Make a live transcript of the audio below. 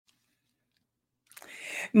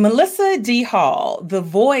Melissa D. Hall, the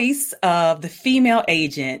voice of the female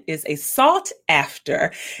agent, is a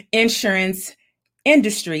sought-after insurance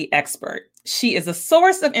industry expert. She is a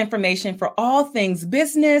source of information for all things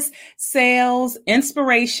business, sales,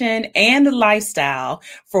 inspiration, and lifestyle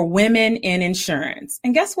for women in insurance.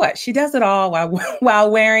 And guess what? She does it all while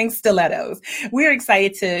wearing stilettos. We're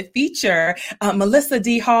excited to feature Melissa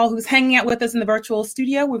D. Hall, who's hanging out with us in the virtual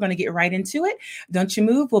studio. We're going to get right into it. Don't you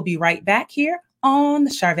move. We'll be right back here on the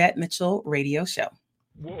Charvette Mitchell Radio Show.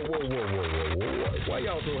 Whoa. Why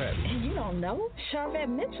y'all so happy? You don't know? Charvette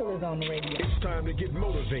Mitchell is on the radio. It's time to get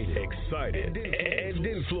motivated, excited, and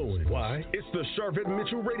influenced. Why? It's the Charvette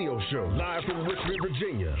Mitchell Radio Show, live from Richmond,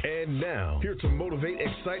 Virginia. And now, here to motivate,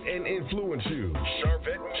 excite, and influence you,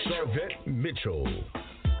 Charvette Mitchell.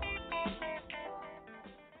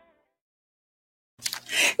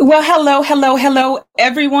 Well, hello,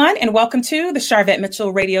 everyone, and welcome to the Charvette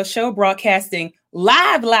Mitchell Radio Show, broadcasting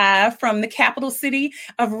live from the capital city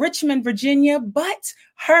of Richmond, Virginia, but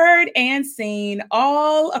heard and seen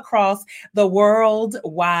all across the World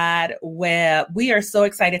Wide Web. We are so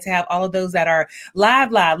excited to have all of those that are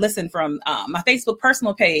live. Listen, from my Facebook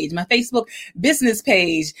personal page, my Facebook business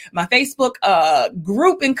page, my Facebook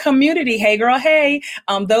group and community. Hey, girl, hey.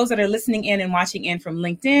 Those that are listening in and watching in from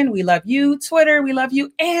LinkedIn, we love you. Twitter, we love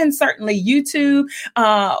you. And certainly YouTube.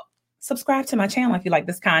 Subscribe to my channel if you like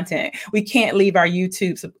this content. We can't leave our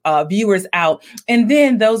YouTube viewers out. And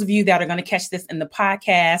then those of you that are going to catch this in the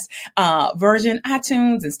podcast version,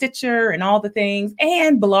 iTunes and Stitcher and all the things,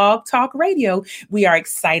 and Blog Talk Radio, we are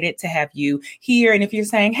excited to have you here. And if you're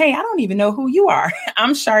saying, hey, I don't even know who you are,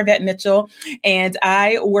 I'm Charvette Mitchell, and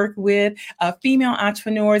I work with female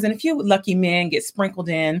entrepreneurs and a few lucky men get sprinkled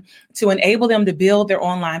in to enable them to build their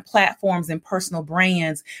online platforms and personal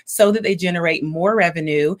brands so that they generate more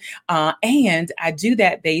revenue. And I do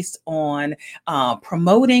that based on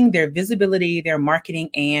promoting their visibility, their marketing,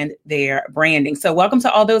 and their branding. So welcome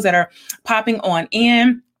to all those that are popping on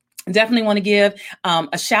in. Definitely want to give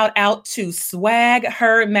a shout out to Swag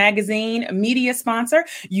Her Magazine, media sponsor.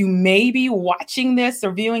 You may be watching this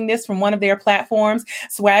or viewing this from one of their platforms.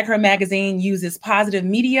 Swag Her Magazine uses positive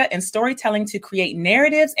media and storytelling to create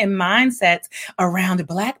narratives and mindsets around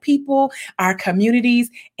Black people, our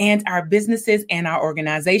communities, and our businesses and our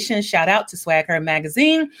organizations. Shout out to Swag Her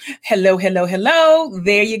Magazine. Hello.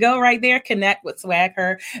 There you go, right there. Connect with Swag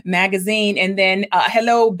Her Magazine. And then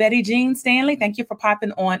hello, Betty Jean Stanley. Thank you for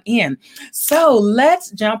popping on in. So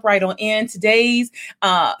let's jump right on in. Today's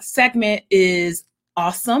segment is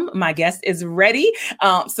awesome. My guest is ready.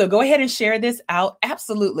 So go ahead and share this out.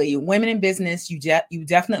 Absolutely. Women in business, you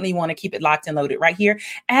definitely want to keep it locked and loaded right here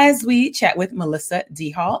as we chat with Melissa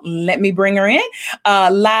D. Hall. Let me bring her in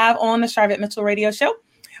live on the Charvette Mitchell Radio Show.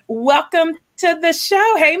 Welcome to the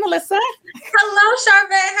show. Hey, Melissa. Hello,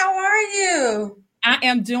 Charvette. How are you? I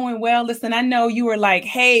am doing well. Listen, I know you were like,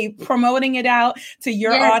 hey, promoting it out to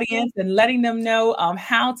your audience and letting them know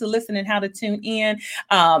how to listen and how to tune in.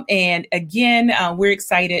 And again, we're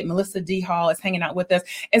excited. Melissa D. Hall is hanging out with us.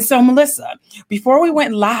 And so, Melissa, before we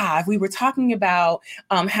went live, we were talking about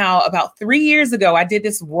how about 3 years ago, I did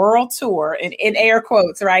this world tour in air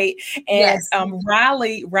quotes, right? And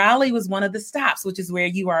Raleigh was one of the stops, which is where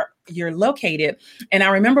you're located. And I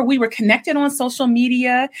remember we were connected on social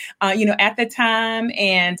media, at the time.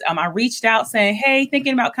 And I reached out saying, hey,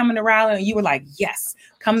 thinking about coming to Raleigh. And you were like, yes,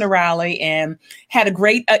 come to Raleigh, and had a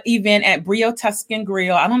great event at Brio Tuscan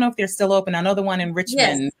Grill. I don't know if they're still open. I know the one in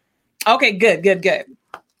Richmond. Yes. Okay, good.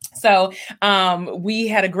 So we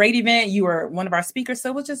had a great event. You were one of our speakers. So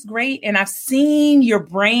it was just great. And I've seen your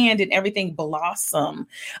brand and everything blossom.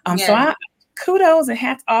 So kudos and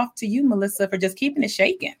hats off to you, Melissa, for just keeping it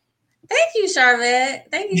shaking. Thank you, Charvette.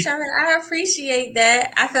 I appreciate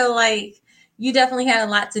that. I feel like you definitely had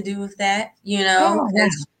a lot to do with that,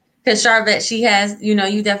 because Charvette, she has,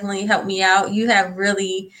 you definitely helped me out. You have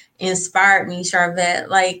really inspired me,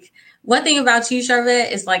 Charvette. Like, one thing about you,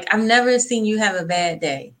 Charvette, is like, I've never seen you have a bad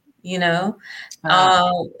day, I've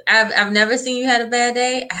never seen you had a bad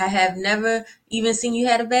day. I have never even seen you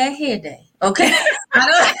had a bad hair day. Okay.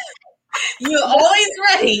 You're always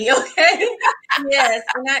ready, okay? Yes,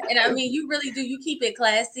 and I mean, you really do. You keep it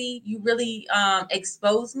classy. You really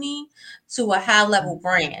expose me to a high level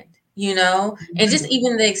brand, and just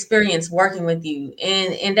even the experience working with you,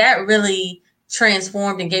 and that really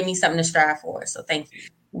transformed and gave me something to strive for. So thank you.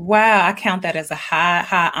 Wow, I count that as a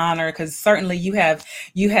high honor, because certainly you have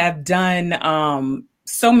done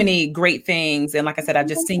so many great things. And like I said, I've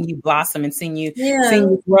just seen you blossom and seen you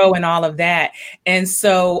grow and all of that. And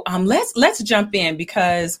so let's jump in,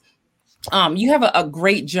 because You have a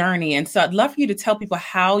great journey. And so I'd love for you to tell people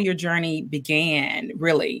how your journey began,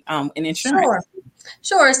 really, in insurance.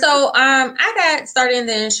 Sure. So I got started in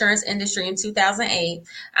the insurance industry in 2008.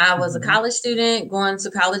 I was a college student going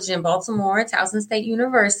to college in Baltimore at Towson State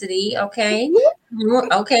University. Okay.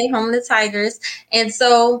 Okay. Home of the Tigers. And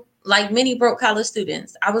so, like many broke college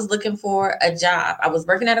students, I was looking for a job. I was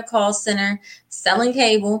working at a call center selling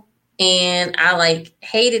cable. And I like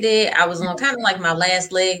hated it. I was on kind of like my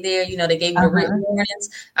last leg there. You know, they gave me the written warnings.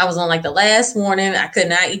 I was on like the last warning. I could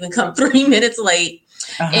not even come 3 minutes late.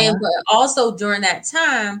 And but also during that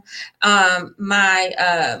time,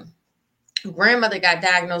 my grandmother got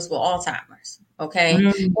diagnosed with Alzheimer's. Okay.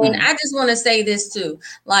 And I just want to say this too,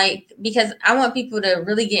 like, because I want people to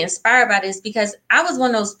really get inspired by this, because I was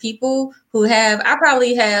one of those people I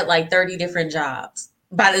probably had like 30 different jobs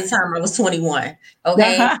by the time I was 21.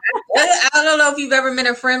 Okay. I don't know if you've ever met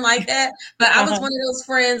a friend like that, but I was one of those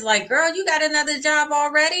friends like, girl, you got another job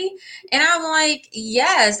already? And I'm like,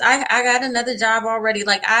 yes, I got another job already.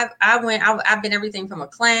 Like I've been everything from a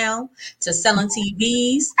clown to selling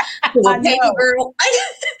TVs to a paper girl,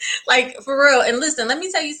 like for real. And listen, let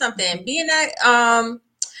me tell you something, being that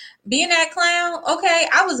clown, okay,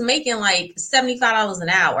 I was making like $75 an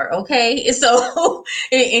hour. Okay. So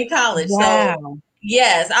in college. Wow. So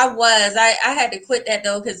yes, I was. I had to quit that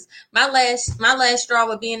though, because my last straw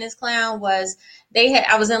with being this clown was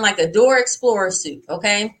I was in like a Door Explorer suit,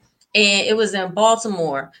 okay, and it was in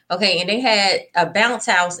Baltimore, okay, and they had a bounce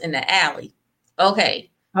house in the alley,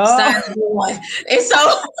 okay. Sign number one, and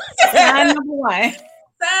so sign number one.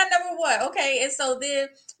 Sign number one, okay, and so then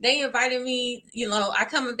they invited me. You know, I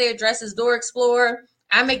come up there dressed as Door Explorer.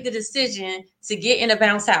 I make the decision to get in a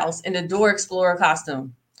bounce house in the Door Explorer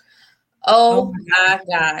costume. Oh my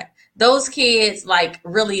God. Those kids like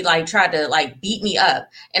really like tried to like beat me up.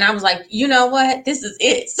 And I was like, you know what? This is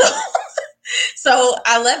it. So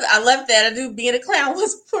I left that. I knew being a clown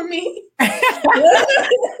was for me.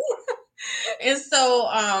 And so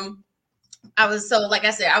like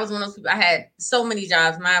I said, I was one of those people. I had so many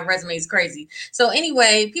jobs. My resume is crazy. So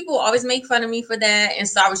anyway, people always make fun of me for that. And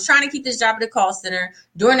so I was trying to keep this job at the call center.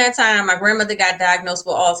 During that time, my grandmother got diagnosed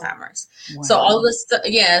with Alzheimer's. Wow. So all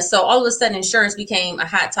of a sudden, insurance became a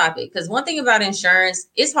hot topic. Because one thing about insurance,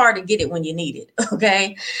 it's hard to get it when you need it.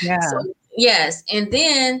 Okay. Yeah. So, yes. And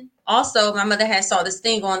then also, my mother had saw this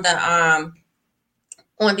thing on the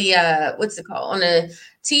what's it called, on the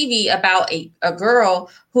TV about a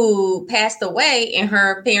girl who passed away and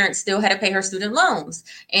her parents still had to pay her student loans.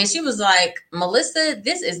 And she was like, Melissa,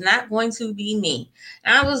 this is not going to be me.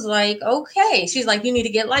 And I was like, okay. She's like, you need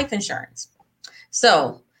to get life insurance.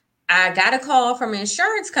 So I got a call from an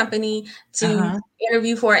insurance company to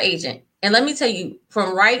interview for an agent. And let me tell you,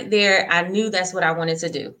 from right there, I knew that's what I wanted to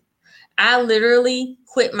do. I literally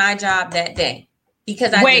quit my job that day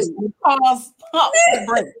because pause.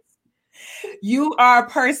 You are a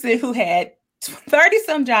person who had 30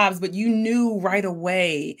 some jobs, but you knew right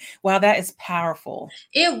away. Wow, that is powerful.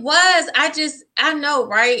 It was. I know,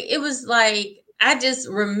 right? It was like, I just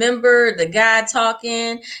remember the guy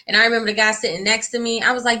talking, and I remember the guy sitting next to me.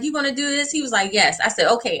 I was like, you going to do this? He was like, yes. I said,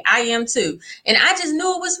 okay, I am too. And I just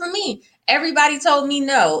knew it was for me. Everybody told me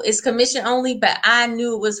no, it's commission only, but I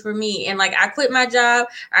knew it was for me. And like, I quit my job.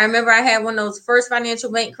 I remember I had one of those First Financial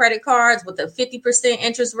Bank credit cards with a 50%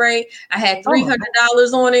 interest rate. I had $300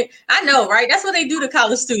 on it. I know, right? That's what they do to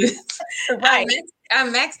college students. Right. I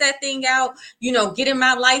maxed that thing out, you know, getting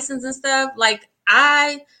my license and stuff. Like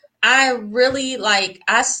I really like,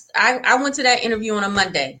 I went to that interview on a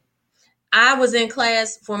Monday. I was in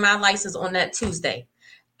class for my license on that Tuesday.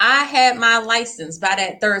 I had my license by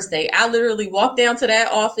that Thursday. I literally walked down to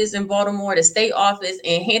that office in Baltimore, the state office,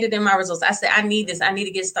 and handed in my results. I said, I need this. I need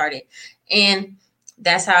to get started. And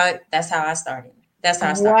that's how I started. That's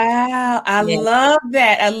how I started. Wow. I love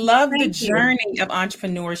that. I love the journey of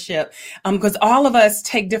entrepreneurship because all of us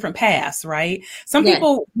take different paths, right? Some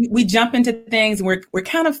people, we jump into things and we're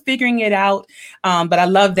kind of figuring it out. But I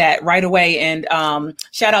love that right away. And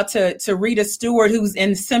shout out to Rita Stewart, who's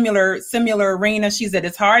in similar arena. She said,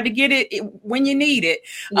 it's hard to get it when you need it.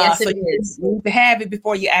 Yes, so it is. You need to have it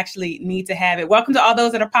before you actually need to have it. Welcome to all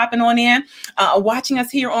those that are popping on in, watching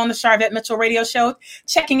us here on the Charvette Mitchell Radio Show,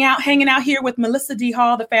 hanging out here with Melissa D.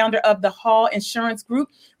 Hall, the founder of the Hall Insurance Group.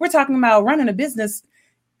 We're talking about running a business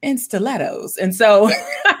in stilettos. And so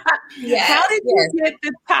how did you get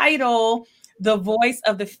the title, The Voice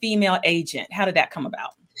of the Female Agent? How did that come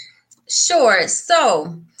about? Sure.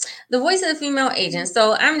 So the voice of the female agent.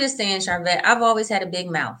 So I'm just saying, Charvette, I've always had a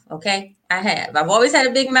big mouth. Okay. I've always had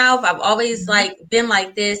a big mouth. I've always been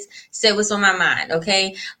like this, said what's on my mind.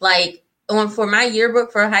 Okay. Like, for my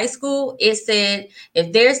yearbook for high school, it said,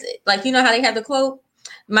 if there's like, you know how they have the quote?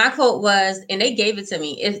 My quote was, and they gave it to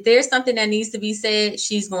me, if there's something that needs to be said,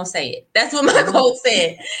 she's going to say it. That's what my quote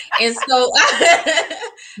said. And so,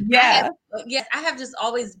 Yeah. I have just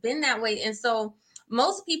always been that way. And so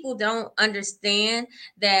most people don't understand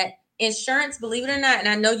that insurance, believe it or not, and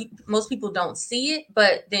I know most people don't see it,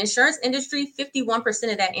 but the insurance industry,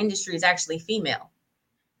 51% of that industry is actually female.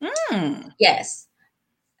 Yes.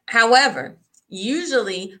 However,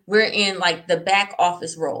 usually we're in like the back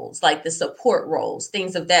office roles, like the support roles,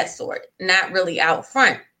 things of that sort, not really out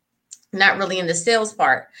front, not really in the sales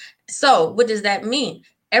part. So what does that mean?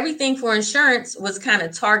 Everything for insurance was kind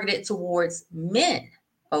of targeted towards men.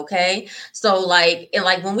 Okay. So like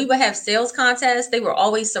when we would have sales contests, they were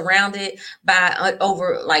always surrounded by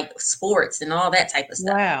over like sports and all that type of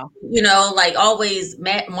stuff. Wow. You know, like always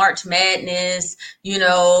March Madness, you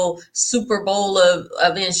know, Super Bowl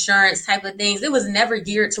of insurance type of things. It was never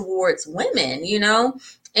geared towards women, you know?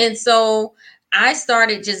 And so I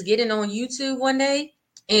started just getting on YouTube one day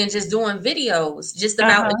and just doing videos just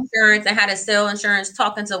about insurance and how to sell insurance,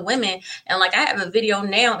 talking to women. And like, I have a video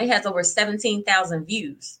now, it has over 17,000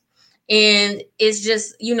 views. And it's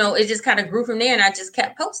just, you know, it just kind of grew from there, and I just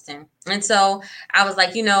kept posting. And so I was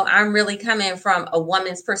like, you know, I'm really coming from a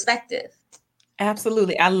woman's perspective.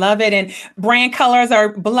 Absolutely. I love it. And brand colors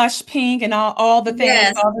are blush pink and all the things,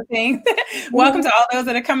 Yes. all the things. Welcome to all those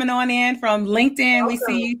that are coming on in from LinkedIn. We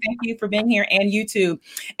see you. Thank you for being here, and YouTube.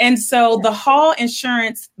 And so the Hall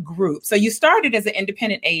Insurance Group. So you started as an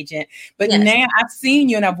independent agent, but now I've seen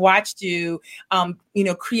you and I've watched you, you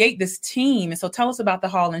know, create this team. And so tell us about the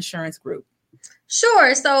Hall Insurance Group.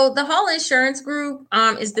 Sure. So the Hall Insurance Group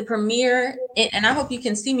is the premier, and I hope you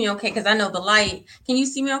can see me okay, because I know the light. Can you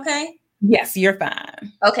see me okay? Yes, you're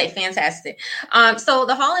fine. Okay, fantastic. So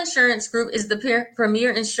the Hall Insurance Group is the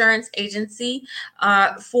premier insurance agency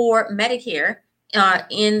for Medicare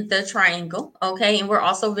in the Triangle. Okay, and we're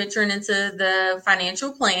also venturing into the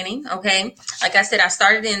financial planning. Okay, like I said, I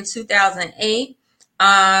started in 2008,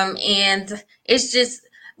 and it's just.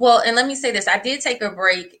 Well, and let me say this, I did take a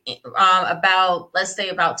break let's say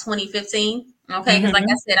about 2015. Okay. Because like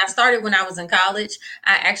I said, I started when I was in college.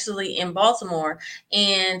 I actually in Baltimore,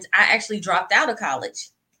 and I actually dropped out of college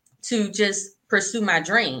to just pursue my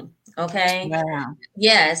dream. Okay. Wow.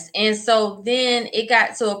 Yes. And so then it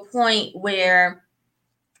got to a point where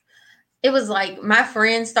it was like my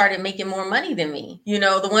friends started making more money than me. You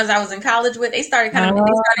know, the ones I was in college with, they started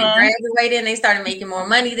graduating, they started making more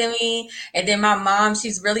money than me. And then my mom,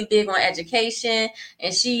 she's really big on education,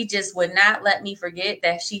 and she just would not let me forget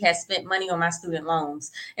that she had spent money on my student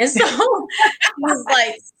loans. And so it was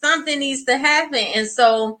like, something needs to happen. And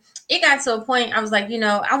so it got to a point, I was like, you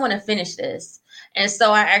know, I want to finish this. And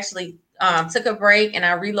so I actually took a break, and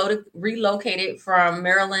I relocated from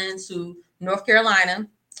Maryland to North Carolina.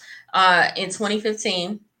 In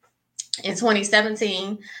 2015. In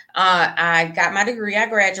 2017, I got my degree. I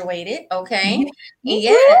graduated. Okay. And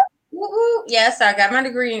yes, I got my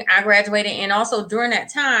degree. I graduated. And also during that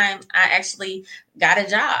time, I actually got a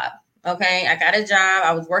job. Okay. I got a job.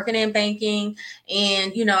 I was working in banking,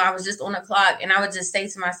 and, you know, I was just on the clock, and I would just say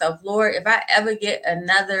to myself, Lord, if I ever get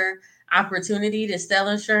another opportunity to sell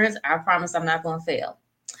insurance, I promise I'm not going to fail.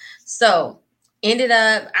 So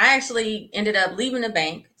I actually ended up leaving the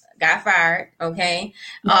bank. Got fired. Okay.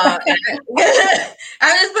 I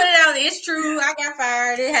just put it out. It's true. I got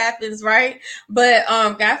fired. It happens. Right. But,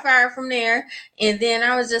 got fired from there. And then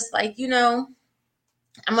I was just like, you know,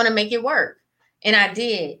 I'm going to make it work. And I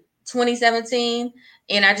did 2017.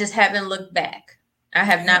 And I just haven't looked back. I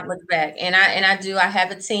have not looked back. And I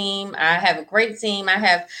have a team. I have a great team. I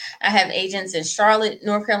have agents in Charlotte,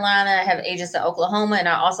 North Carolina. I have agents in Oklahoma. And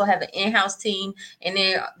I also have an in-house team. And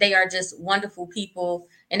they are just wonderful people.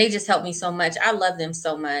 And they just help me so much. I love them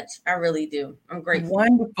so much. I really do. I'm grateful.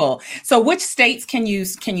 Wonderful. So which states can you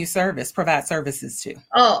provide services to?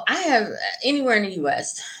 Oh, I have anywhere in the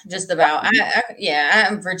U.S. just about.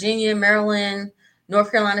 I'm Virginia, Maryland, North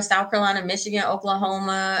Carolina, South Carolina, Michigan,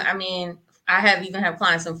 Oklahoma. I mean, I even have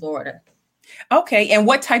clients in Florida. Okay. And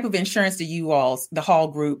what type of insurance do the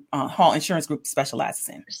Hall Insurance Group specializes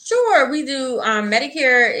in? Sure. We do.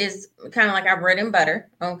 Medicare is kind of like our bread and butter.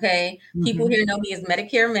 Okay. People here know me as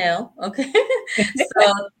Medicare male. Okay.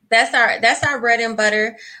 So that's our bread and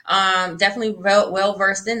butter. Definitely well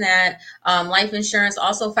versed in that. Life insurance,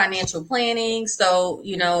 also financial planning. So,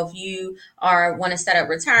 you know, if you want to set up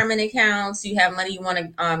retirement accounts, you have money, you want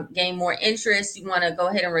to gain more interest, you want to go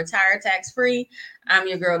ahead and retire tax free, I'm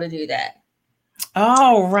your girl to do that.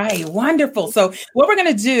 All right, wonderful. So what we're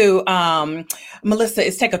going to do, Melissa,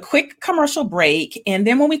 is take a quick commercial break. And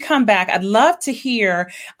then when we come back, I'd love to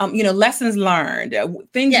hear, lessons learned,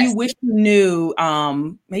 things you wish you knew,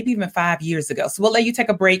 maybe even 5 years ago. So we'll let you take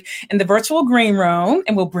a break in the virtual green room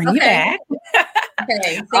and we'll bring you back.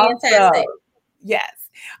 Okay, fantastic. Yes.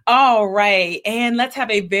 All right. And let's have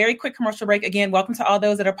a very quick commercial break. Again, welcome to all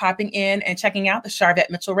those that are popping in and checking out the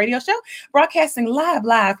Charvette Mitchell Radio Show, broadcasting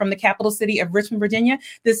live from the capital city of Richmond, Virginia.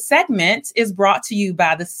 This segment is brought to you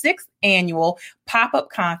by the 6th annual pop-up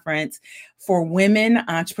conference for women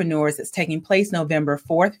entrepreneurs. It's taking place November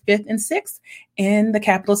 4th, 5th, and 6th in the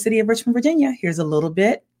capital city of Richmond, Virginia. Here's a little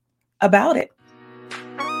bit about it.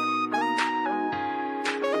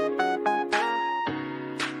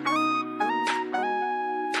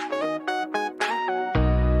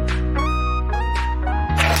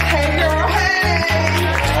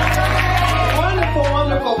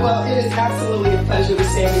 Well, it is absolutely a pleasure to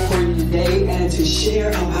stand before you today and to share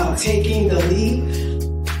about taking the leap.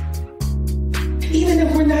 Even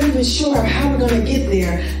if we're not even sure of how we're going to get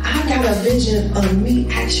there, I've got a vision of me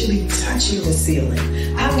actually touching the ceiling.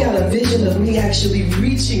 I've got a vision of me actually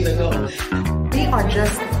reaching the goal. We are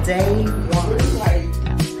just day one. Like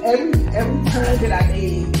every turn that I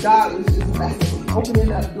made, God was just massively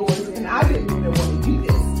opening up doors, and I didn't even want to do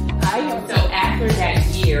this. So after that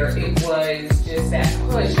year, it was just that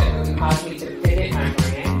push that really caused me to pivot my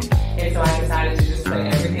brand. And so I decided to just put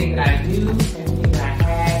everything that I do, everything that I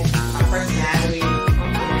had, my personality.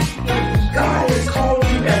 God has called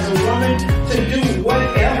you as a woman to do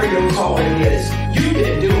whatever your calling is. You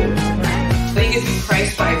can do it. I think if you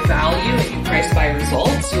price by value and you price by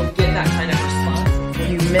results, you'll get that kind of response. If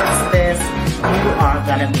you miss this, you are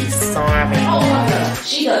going to be sorry. Oh my God,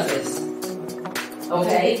 she does this.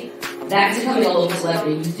 Okay? That's becoming a local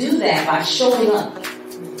celebrity. You do that by showing up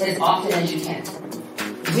as often as you can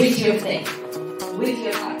with your thing, with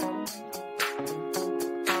your life.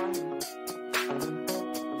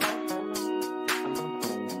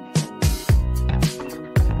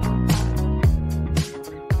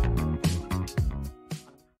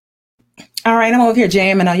 All right, I'm over here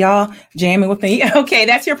jamming. Are y'all jamming with me? Okay,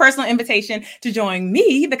 that's your personal invitation to join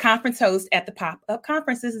me, the conference host at the Pop-Up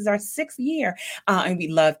Conference. This is our 6th year, and we'd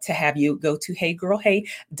love to have you go to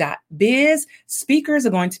heygirlhey.biz. Speakers are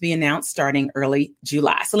going to be announced starting early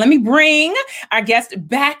July. So let me bring our guest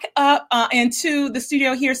back up into the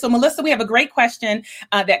studio here. So Melissa, we have a great question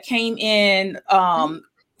that came in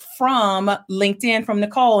from LinkedIn from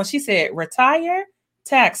Nicole, and she said, retire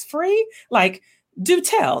tax-free? Like, do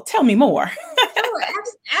tell me more. Oh,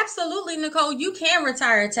 absolutely, Nicole. You can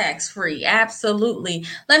retire tax-free. Absolutely.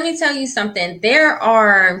 Let me tell you something. There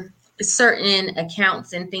are certain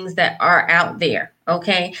accounts and things that are out there,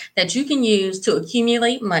 okay, that you can use to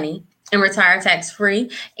accumulate money and retire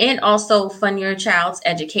tax-free and also fund your child's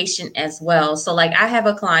education as well. So like I have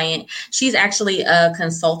a client, she's actually a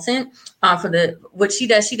consultant for what she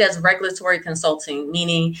does regulatory consulting,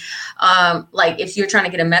 meaning like if you're trying to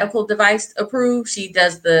get a medical device approved, she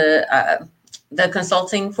does the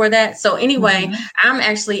consulting for that. So anyway, I'm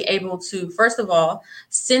actually able to, first of all,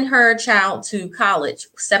 send her child to college,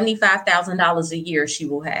 $75,000 a year she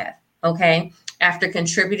will have. Okay. After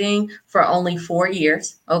contributing for only 4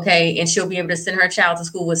 years. Okay. And she'll be able to send her child to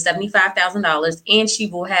school with $75,000 and she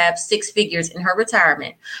will have 6 figures in her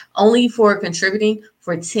retirement only for contributing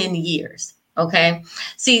for 10 years. Okay.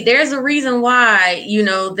 See, there's a reason why,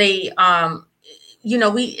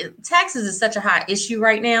 taxes is such a hot issue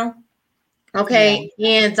right now. Okay.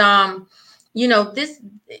 Yeah. And, this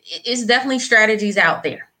is definitely strategies out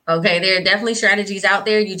there. Okay. There are definitely strategies out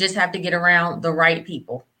there. You just have to get around the right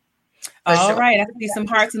people. All right. I see some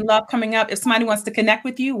hearts and love coming up. If somebody wants to connect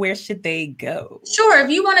with you, where should they go? Sure.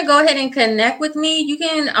 If you want to go ahead and connect with me, you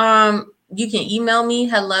can email me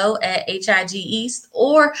hello@HIG East,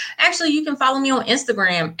 or actually you can follow me on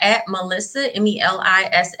Instagram at Melissa,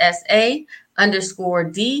 MELISSA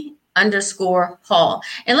 _D _Hall.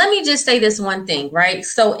 And let me just say this one thing, right?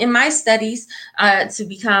 So in my studies to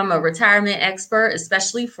become a retirement expert,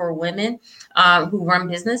 especially for women who run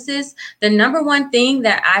businesses, the number one thing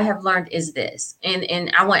that I have learned is this,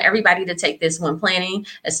 and I want everybody to take this when planning,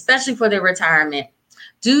 especially for their retirement.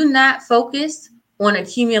 Do not focus on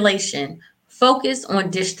accumulation. Focus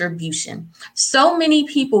on distribution. So many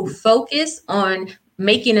people focus on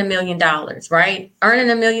making $1 million, right? Earning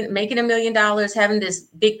 $1 million, making $1 million, having this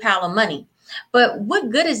big pile of money. But what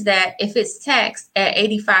good is that if it's taxed at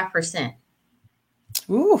 85%?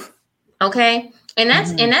 Ooh. Okay. And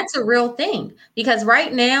that's a real thing, because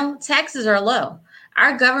right now taxes are low.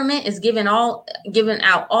 Our government is giving out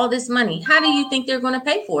all this money. How do you think they're going to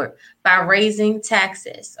pay for it? By raising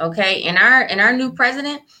taxes. Okay. And our new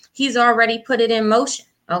president, he's already put it in motion.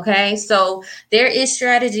 Okay. So there is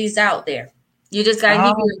strategies out there. You just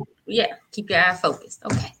got to keep your eye focused.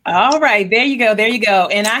 Okay. All right. There you go. There you go.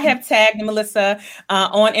 And I have tagged Melissa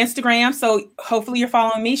on Instagram. So hopefully you're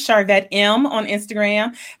following me, Charvette M on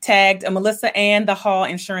Instagram, tagged Melissa, and the Hall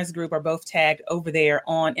Insurance Group are both tagged over there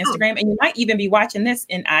on Instagram. And you might even be watching this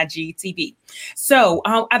in IGTV. So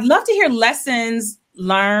I'd love to hear lessons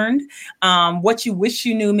learned, what you wish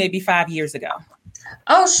you knew maybe 5 years ago.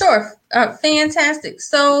 Oh, sure. Fantastic.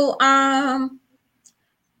 So,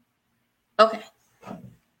 okay.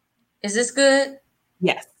 Is this good?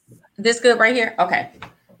 Yes. This good right here? Okay.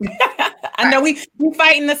 I know we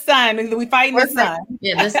fighting the sun. We fighting the sun.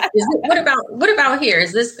 Yeah. What about here?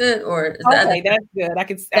 Is this good or is okay? That's good. I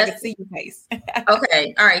can see your face.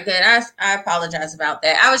 Okay. All right. Good. I apologize about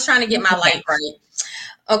that. I was trying to get my light right.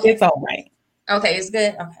 Okay. It's all right. Okay. It's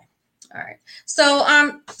good. Okay. All right. So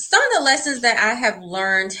some of the lessons that I have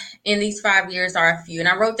learned in these 5 years are a few, and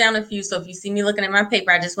I wrote down a few. So if you see me looking at my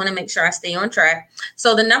paper, I just want to make sure I stay on track.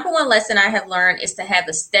 So the number one lesson I have learned is to have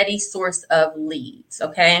a steady source of leads.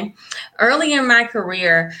 Okay. Early in my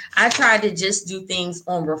career, I tried to just do things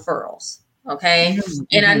on referrals. Okay. Mm-hmm.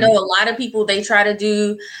 And I know a lot of people, they try to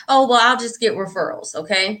do, I'll just get referrals.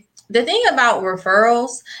 Okay. The thing about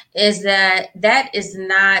referrals is that is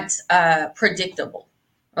not predictable.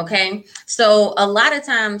 Okay. So a lot of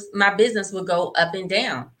times my business would go up and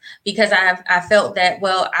down because I felt that,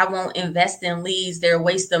 I won't invest in leads. They're a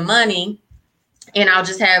waste of money and I'll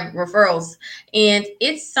just have referrals. And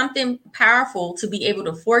it's something powerful to be able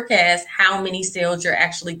to forecast how many sales you're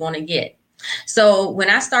actually going to get. So when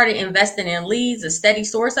I started investing in leads, a steady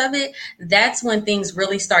source of it, that's when things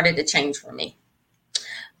really started to change for me.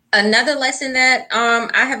 Another lesson that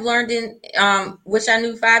I have learned which I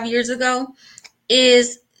knew 5 years ago,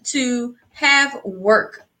 is to have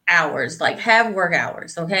work hours,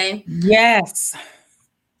 okay? Yes.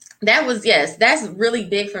 That's really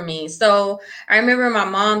big for me. So I remember my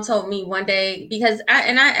mom told me one day, because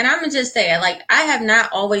I'm gonna just say it, I have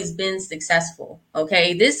not always been successful.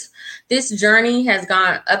 Okay. This journey has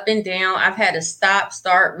gone up and down. I've had to stop,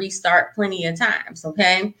 start, restart plenty of times.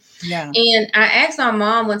 Okay. Yeah. And I asked my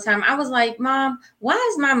mom one time, I was like, Mom, why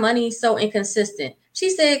is my money so inconsistent? She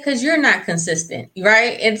said, because you're not consistent,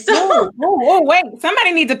 right? And so, wait,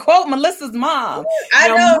 somebody needs to quote Melissa's mom. I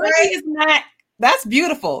know, right? That's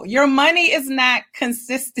beautiful. Your money is not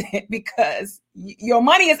consistent because your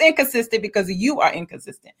money is inconsistent because you are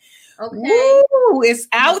inconsistent. Okay. Woo, it's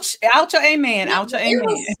ouch or amen. Ouch or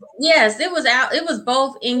amen. It was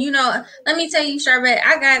both. And let me tell you, Charvette,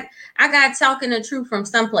 I got talking the truth from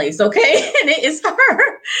someplace, okay? And it is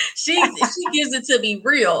her. She gives it to be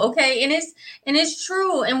real, okay? And it's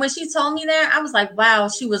true. And when she told me that, I was like, wow,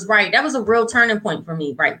 she was right. That was a real turning point for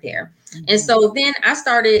me right there. Mm-hmm. And so then I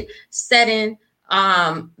started setting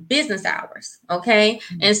business hours, okay?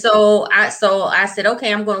 Mm-hmm. And so I said,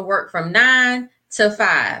 okay, I'm going to work from 9 to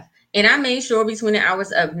 5. And I made sure between the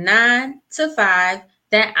hours of 9 to 5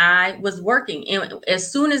 that I was working. And as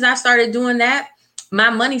soon as I started doing that, my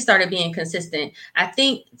money started being consistent. I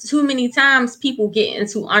think too many times people get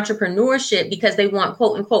into entrepreneurship because they want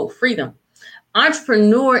quote unquote freedom.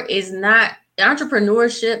 Entrepreneurship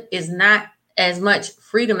is not as much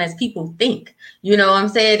freedom as people think. You know what I'm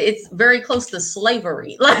saying? It's very close to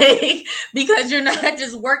slavery, because you're not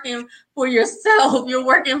just working for yourself, you're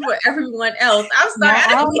working for everyone else. I'm sorry.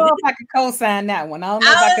 I don't know if I can co-sign that one. I don't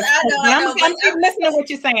know if I can. I'm listening to what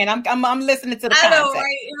you're saying. I'm listening to the concept. I know,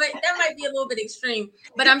 right? That might be a little bit extreme,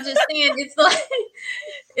 but I'm just saying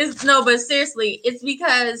but seriously, it's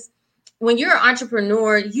because when you're an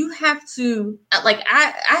entrepreneur, you have to,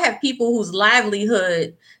 I have people whose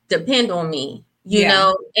livelihood depend on me, you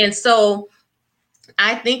know? And so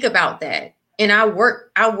I think about that, and I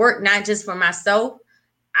work not just for myself,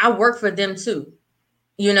 I work for them too.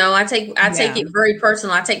 I take it very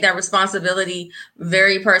personal. I take that responsibility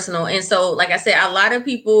very personal. And so, like I said, a lot of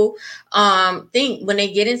people think when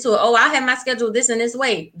they get into it, I have my schedule this and this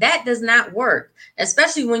way. That does not work,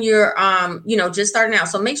 especially when you're, just starting out.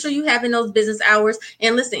 So make sure you have in those business hours.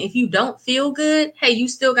 And listen, if you don't feel good, hey, you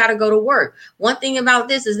still got to go to work. One thing about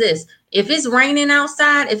this is this. If it's raining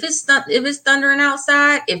outside, if it's thundering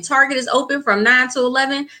outside, if Target is open from 9 to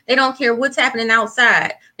 11, they don't care what's happening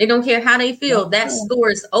outside. They don't care how they feel. That store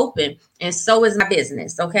is open, and so is my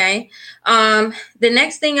business. Okay. The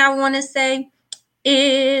next thing I want to say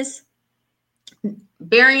is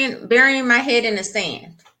burying my head in the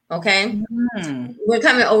sand. Okay. Mm-hmm. When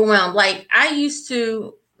coming overwhelmed, I used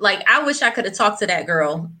to like, I wish I could have talked to that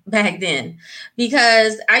girl back then,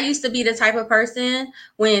 because I used to be the type of person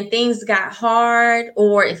when things got hard,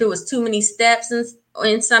 or if it was too many steps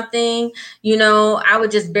in something, you know, I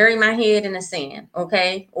would just bury my head in the sand,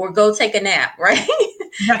 okay, or go take a nap, right?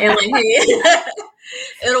 And like, hey,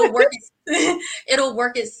 it'll work. It'll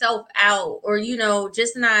work itself out, or, you know,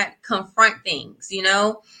 just not confront things, you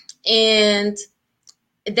know. And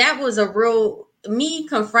that was a real me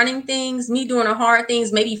confronting things, me doing the hard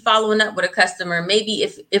things, maybe following up with a customer, maybe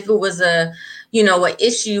if it was a, you know, an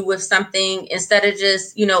issue with something, instead of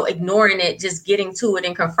just, you know, ignoring it, just getting to it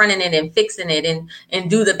and confronting it and fixing it and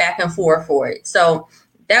do the back and forth for it. So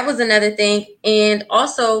that was another thing. And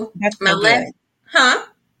also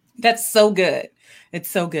That's so good. It's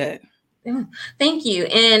so good. Thank you.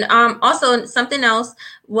 And also something else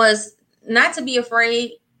was not to be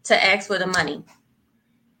afraid to ask for the money.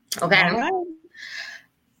 Okay. All right.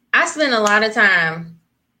 I spend a lot of time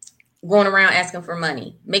going around asking for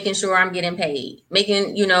money, making sure I'm getting paid,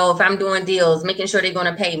 making, you know, if I'm doing deals, making sure they're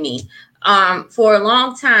going to pay me. For a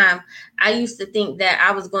long time, I used to think that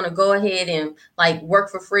I was going to go ahead and like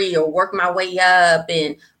work for free or work my way up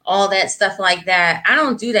and all that stuff like that. I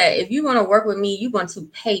don't do that. If you're going to work with me, you're going to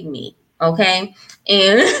pay me. Okay.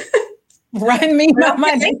 And run me my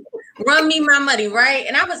money. Run me my money. Right.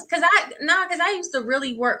 And because I used to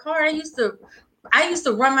really work hard. I used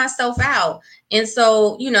to run myself out. And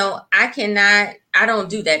so, you know, I don't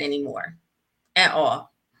do that anymore at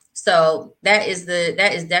all. So that is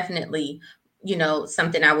definitely, you know,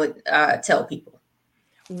 something I would tell people.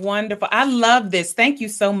 Wonderful. I love this. Thank you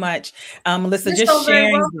so much, Melissa. You're just so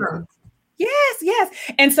sharing. very welcome. Yes.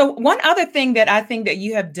 And so one other thing that I think that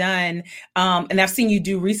you have done, and I've seen you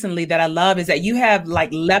do recently that I love, is that you have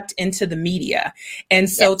like leapt into the media. And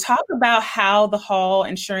so talk about how the Hall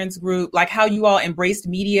Insurance Group, like how you all embraced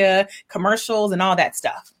media, commercials, and all that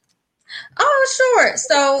stuff. Oh, sure.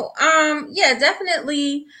 So, yeah,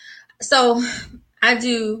 definitely. So I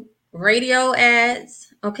do radio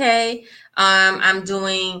ads. Okay. I'm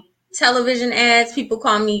doing television ads. People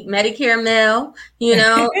call me Medicare Mel, you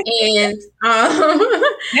know, and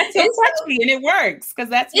that's so touchy, and it works because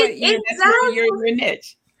that's what that's your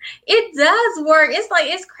niche. It does work.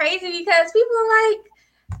 It's crazy because people are like,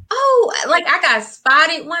 oh, like I got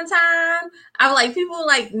spotted one time. People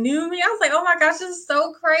like knew me. I was like, oh my gosh, this is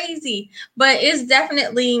so crazy. But it's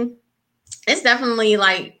definitely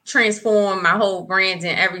like transformed my whole brand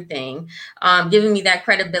and everything, giving me that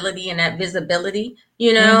credibility and that visibility,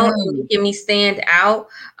 you know, making me stand out.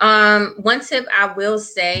 One tip I will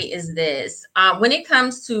say is this, when it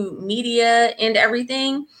comes to media and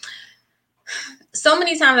everything, so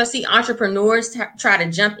many times I see entrepreneurs try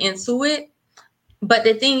to jump into it. But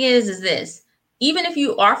the thing is this, even if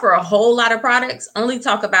you offer a whole lot of products, only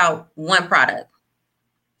talk about one product.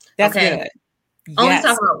 That's good. Only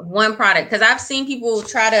talk about one product, because I've seen people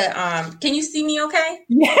try to. Can you see me? Okay.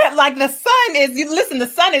 Yeah, like the sun is. The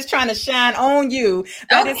sun is trying to shine on you.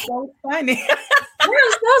 That is so funny.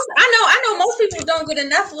 I know. Most people don't get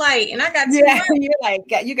enough light, and I got too much. You're like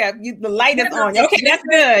the light is on you. Okay, that's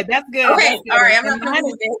good. That's good. Okay, that's good. All right. I'm not going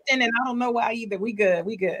to and I don't know why either. We good.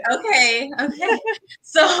 Okay.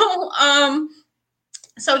 So I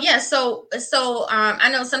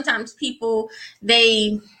know sometimes people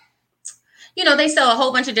they sell a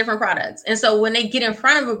whole bunch of different products. And so when they get in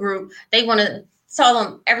front of a group, they want to tell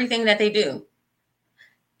them everything that they do.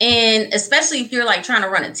 And especially if you're like trying to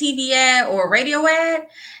run a TV ad or a radio ad,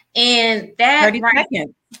 and that 30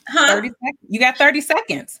 seconds. 30 seconds. You got 30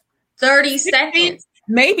 seconds. 30 seconds.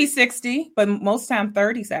 Maybe 60, but most time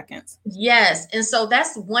 30 seconds. Yes. And so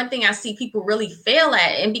that's one thing I see people really fail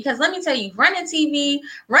at. And because let me tell you, running TV,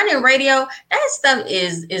 running radio, that stuff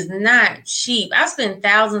is not cheap. I spend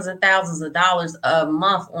thousands and thousands of dollars a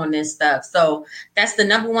month on this stuff. So that's the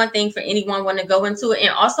number one thing for anyone wanting to go into it. And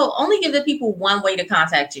also only give the people one way to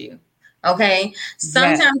contact you. Okay.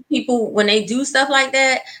 Sometimes people, when they do stuff like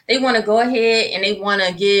that, they want to go ahead and they want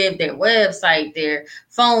to give their website, their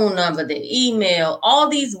phone number, their email, all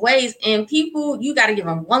these ways. And people, you got to give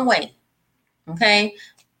them one way. Okay.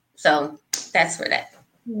 So that's for that.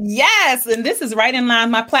 Yes. And this is right in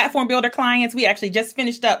line. My platform builder clients, we actually just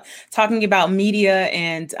finished up talking about media.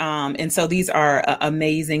 And so these are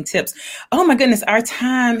amazing tips. Oh my goodness. Our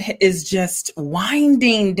time is just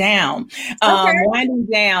winding down,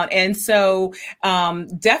 And so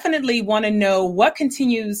definitely want to know what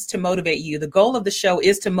continues to motivate you. The goal of the show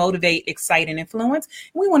is to motivate, excite, and influence.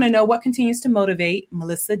 We want to know what continues to motivate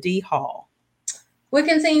Melissa D. Hall. What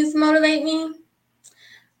continues to motivate me?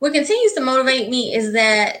 What continues to motivate me is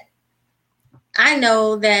that I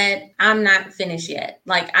know that I'm not finished yet.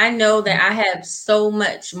 Like, I know that I have so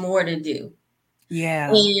much more to do.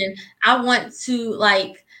 Yeah. And I want to,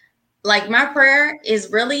 like my prayer is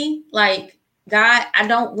really like, God, I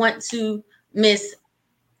don't want to miss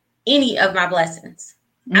any of my blessings.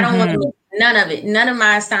 I don't want to miss none of it, none of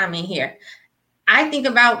my assignment here. I think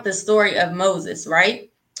about the story of Moses, right?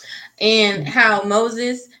 And how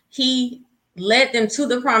Moses, he led them to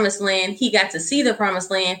the promised land. He got to see the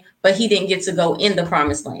promised land, but he didn't get to go in the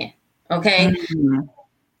promised land. Okay.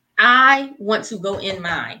 I want to go in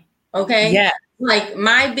mine. Okay. Yeah. Like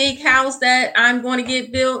my big house that I'm going to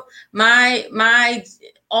get built, my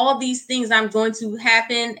all these things I'm going to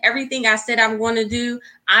happen, everything I said I'm going to do,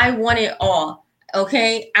 I want it all.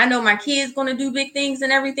 Okay. I know my kids going to do big things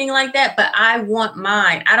and everything like that, but I want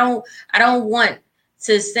mine. I don't want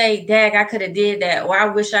to say, Dag, I could have did that, or I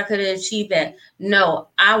wish I could have achieved that. No,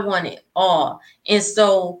 I want it all. And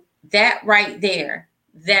so that right there,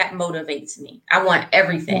 that motivates me. I want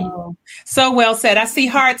everything. Oh, so well said. I see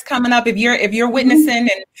hearts coming up. If you're witnessing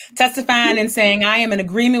and testifying and saying I am in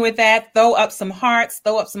agreement with that, throw up some hearts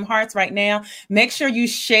right now. Make sure you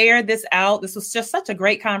share this out. This was just such a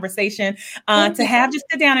great conversation to have, just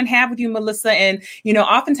sit down and have with you, Melissa. And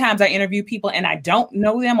oftentimes I interview people and I don't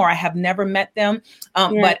know them or I have never met them,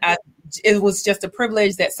 but it was just a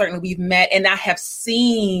privilege that certainly we've met, and I have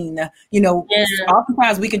seen,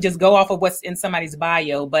 oftentimes we can just go off of what's in somebody's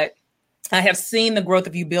bio, but I have seen the growth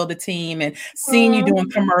of you build a team and seen you doing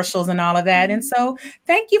commercials and all of that. And so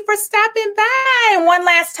thank you for stopping by. And one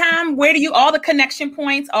last time, where do you, all the connection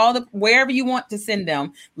points, wherever you want to send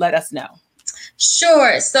them, let us know.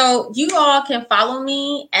 Sure. So you all can follow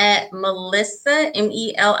me at Melissa,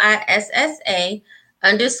 MELISSA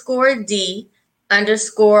 _D_Hall,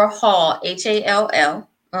 HALL.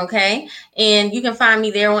 Okay. And you can find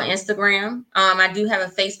me there on Instagram. I do have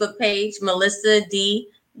a Facebook page, Melissa D.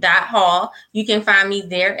 Hall. You can find me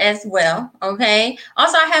there as well. Okay.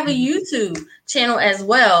 Also, I have a YouTube channel as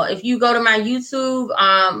well. If you go to my YouTube,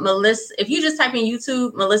 Melissa, if you just type in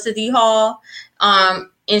YouTube, Melissa D. Hall,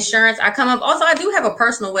 insurance, I come up. Also, I do have a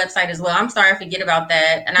personal website as well. I'm sorry, I forget about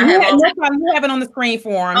that. And I have you have it on the screen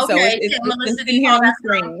for him. Okay, so it's Melissa D. Hall on the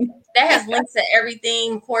screen. That has links to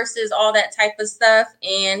everything, courses, all that type of stuff.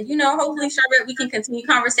 And, hopefully, Charlotte, we can continue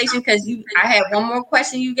conversation because I had one more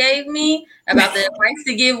question you gave me about the advice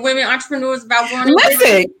to give women entrepreneurs about growing a business.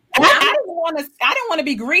 Listen, I don't want to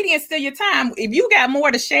be greedy and steal your time. If you got more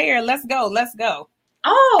to share, let's go.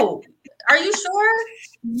 Oh, are you sure?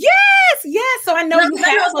 Yes. So I know you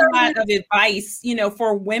have a lot of advice,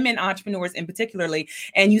 for women entrepreneurs in particularly.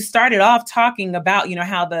 And you started off talking about,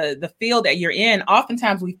 how the field that you're in,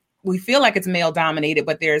 oftentimes we feel like it's male dominated,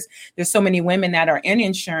 but there's so many women that are in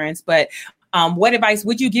insurance. But what advice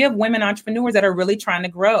would you give women entrepreneurs that are really trying to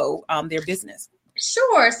grow their business?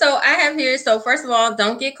 Sure. So I have here. So first of all,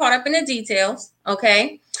 don't get caught up in the details.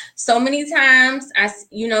 Okay. So many times,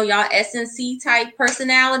 y'all S&C type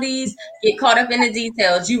personalities get caught up in the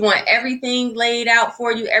details. You want everything laid out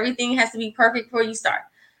for you. Everything has to be perfect before you start.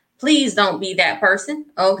 Please don't be that person.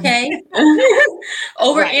 Okay.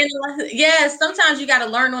 Yes. Sometimes you got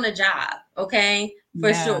to learn on a job. Okay.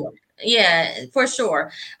 For sure. Yeah, for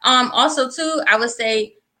sure. Also too, I would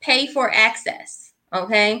say pay for access.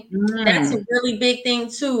 Okay. That's a really big thing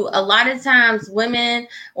too. A lot of times women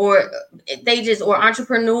or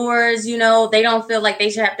entrepreneurs, they don't feel like they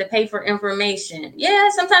should have to pay for information. Yeah.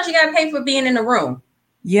 Sometimes you got to pay for being in the room.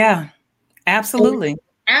 Yeah, absolutely.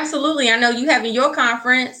 Absolutely. I know you having your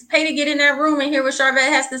conference, pay to get in that room and hear what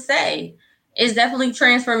Charvette has to say. It's definitely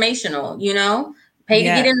transformational, pay to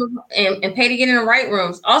get in and pay to get in the right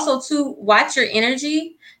rooms. Also to watch your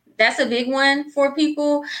energy. That's a big one for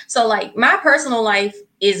people. So like my personal life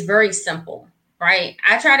is very simple, right?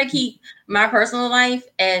 I try to keep my personal life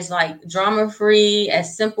as like drama free,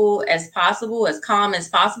 as simple as possible, as calm as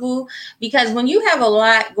possible, because when you have a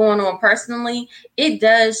lot going on personally, it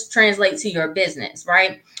does translate to your business,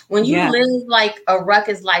 right? When you live like a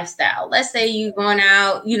ruckus lifestyle, let's say you going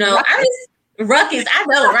out, ruckus, I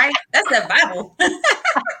know, right? That's the Bible.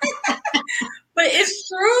 But it's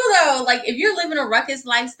true though. Like if you're living a ruckus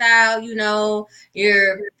lifestyle,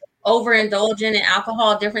 you're overindulging in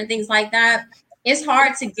alcohol, different things like that. It's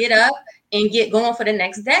hard to get up and get going for the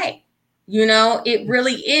next day. It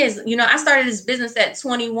really is. I started this business at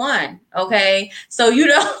 21. Okay. So,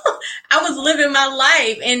 I was living my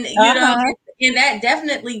life and, and that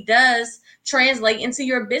definitely does translate into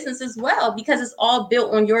your business as well, because it's all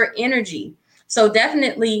built on your energy. So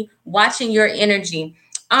definitely watching your energy.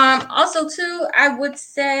 Also too, I would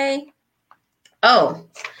say,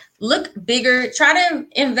 look bigger, try to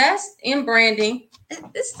invest in branding.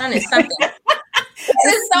 This sun is something.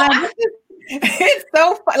 It's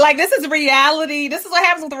so like this is reality. This is what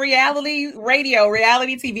happens with reality radio,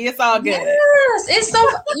 reality TV. It's all good. Yes, it's so.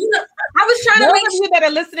 I was trying to make sure that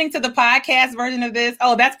are listening to the podcast version of this.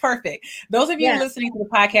 Oh, that's perfect. Those of you listening to the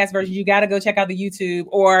podcast version, you got to go check out the YouTube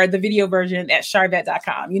or the video version at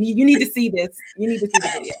charvette.com. You need to see this. You need to see the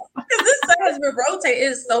video because this stuff has been rotating.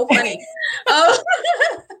 It's so funny.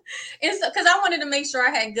 It's because I wanted to make sure I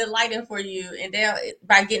had good lighting for you, and then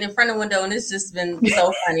by getting in front of the window, and it's just been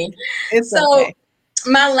so funny.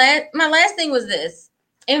 My last thing was this: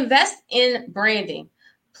 invest in branding.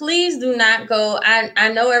 Please do not go.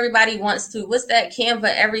 I know everybody wants to. What's that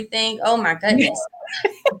Canva everything? Oh my goodness!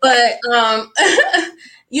 But and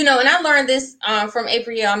I learned this from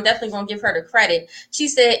April. I'm definitely going to give her the credit. She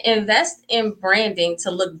said, invest in branding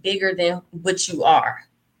to look bigger than what you are.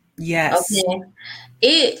 Yes. Okay.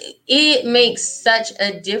 It makes such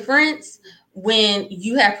a difference when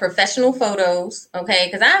you have professional photos, okay?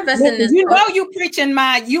 Because I invest in this. You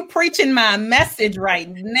preaching my message right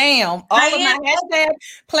now. All of my hashtag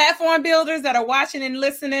platform builders that are watching and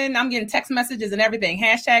listening, I'm getting text messages and everything.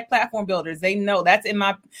 Hashtag platform builders. They know that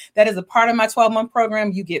is a part of my 12-month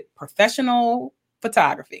program. You get professional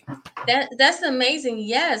photography. That's amazing.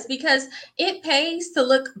 Yes, because it pays to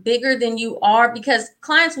look bigger than you are, because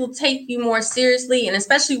clients will take you more seriously, and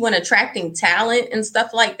especially when attracting talent and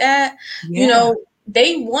stuff like that,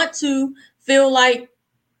 they want to feel like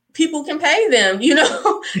people can pay them,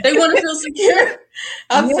 they want to feel secure.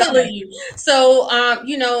 I'm telling you. So,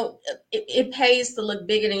 it pays to look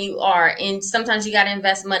bigger than you are. And sometimes you got to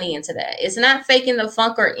invest money into that. It's not faking the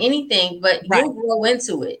funk or anything, but you'll grow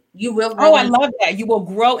into it. You will grow I love that. You will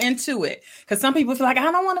grow into it. Because some people feel like,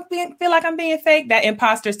 I don't want to feel like I'm being fake. That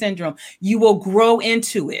imposter syndrome. You will grow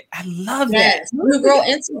into it. I love that. You grow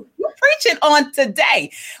into it. You're preaching on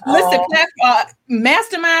today. Listen,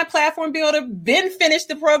 Mastermind Platform Builder, Ben finished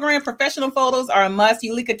the program. Professional photos are a must.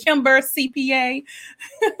 Ulika Kimber, CPA.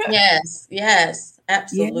 Yes,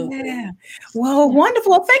 absolutely. Yeah. Well,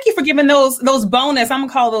 wonderful. Thank you for giving those bonus. I'm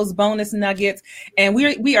gonna call those bonus nuggets. And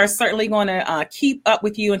we are certainly going to keep up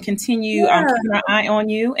with you and continue keeping our eye on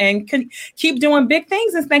you and keep doing big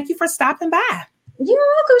things. And thank you for stopping by. You're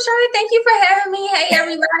welcome, Charlotte. Thank you for having me. Hey,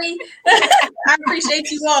 everybody. I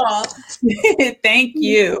appreciate you all. Thank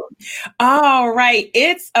you. All right.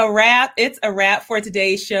 It's a wrap. It's a wrap for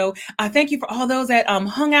today's show. Thank you for all those that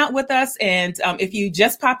hung out with us. And if you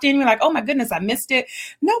just popped in, you're like, oh my goodness, I missed it.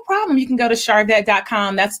 No problem. You can go to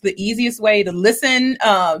charvette.com. That's the easiest way to listen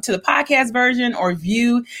to the podcast version or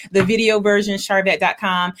view the video version,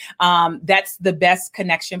 charvette.com. That's the best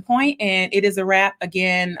connection point. And it is a wrap.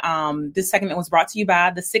 Again, this segment was brought to you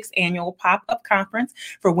by the 6th Annual Pop-Up Conference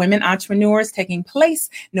for Women Entrepreneurs, taking place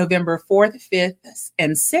November 4th, 5th,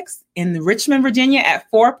 and 6th in Richmond, Virginia at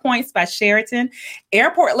 4 Points by Sheraton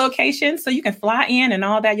Airport location. So you can fly in and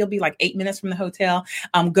all that. You'll be like 8 minutes from the hotel.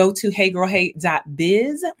 Go to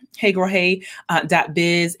heygirlhey.biz,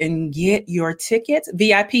 heygirlhey.biz, and get your tickets.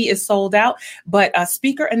 VIP is sold out, but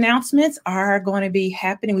speaker announcements are going to be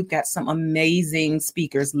happening. We've got some amazing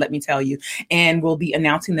speakers, let me tell you, and we'll be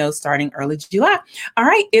announcing those starting early July. All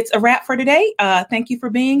right, it's a wrap for today. Thank you for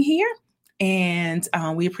being here. And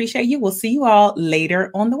we appreciate you. We'll see you all later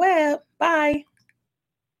on the web. Bye.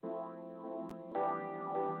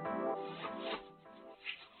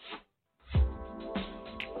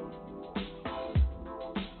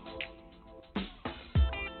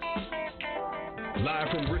 Live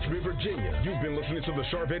from Richmond, Virginia, you've been listening to the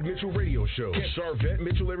Charvette Mitchell Radio Show. Catch Charvette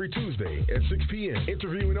Mitchell every Tuesday at 6 p.m.,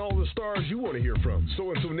 interviewing all the stars you want to hear from.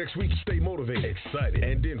 So until next week, stay motivated, excited,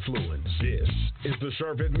 and influenced. This is the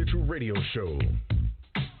Charvette Mitchell Radio Show.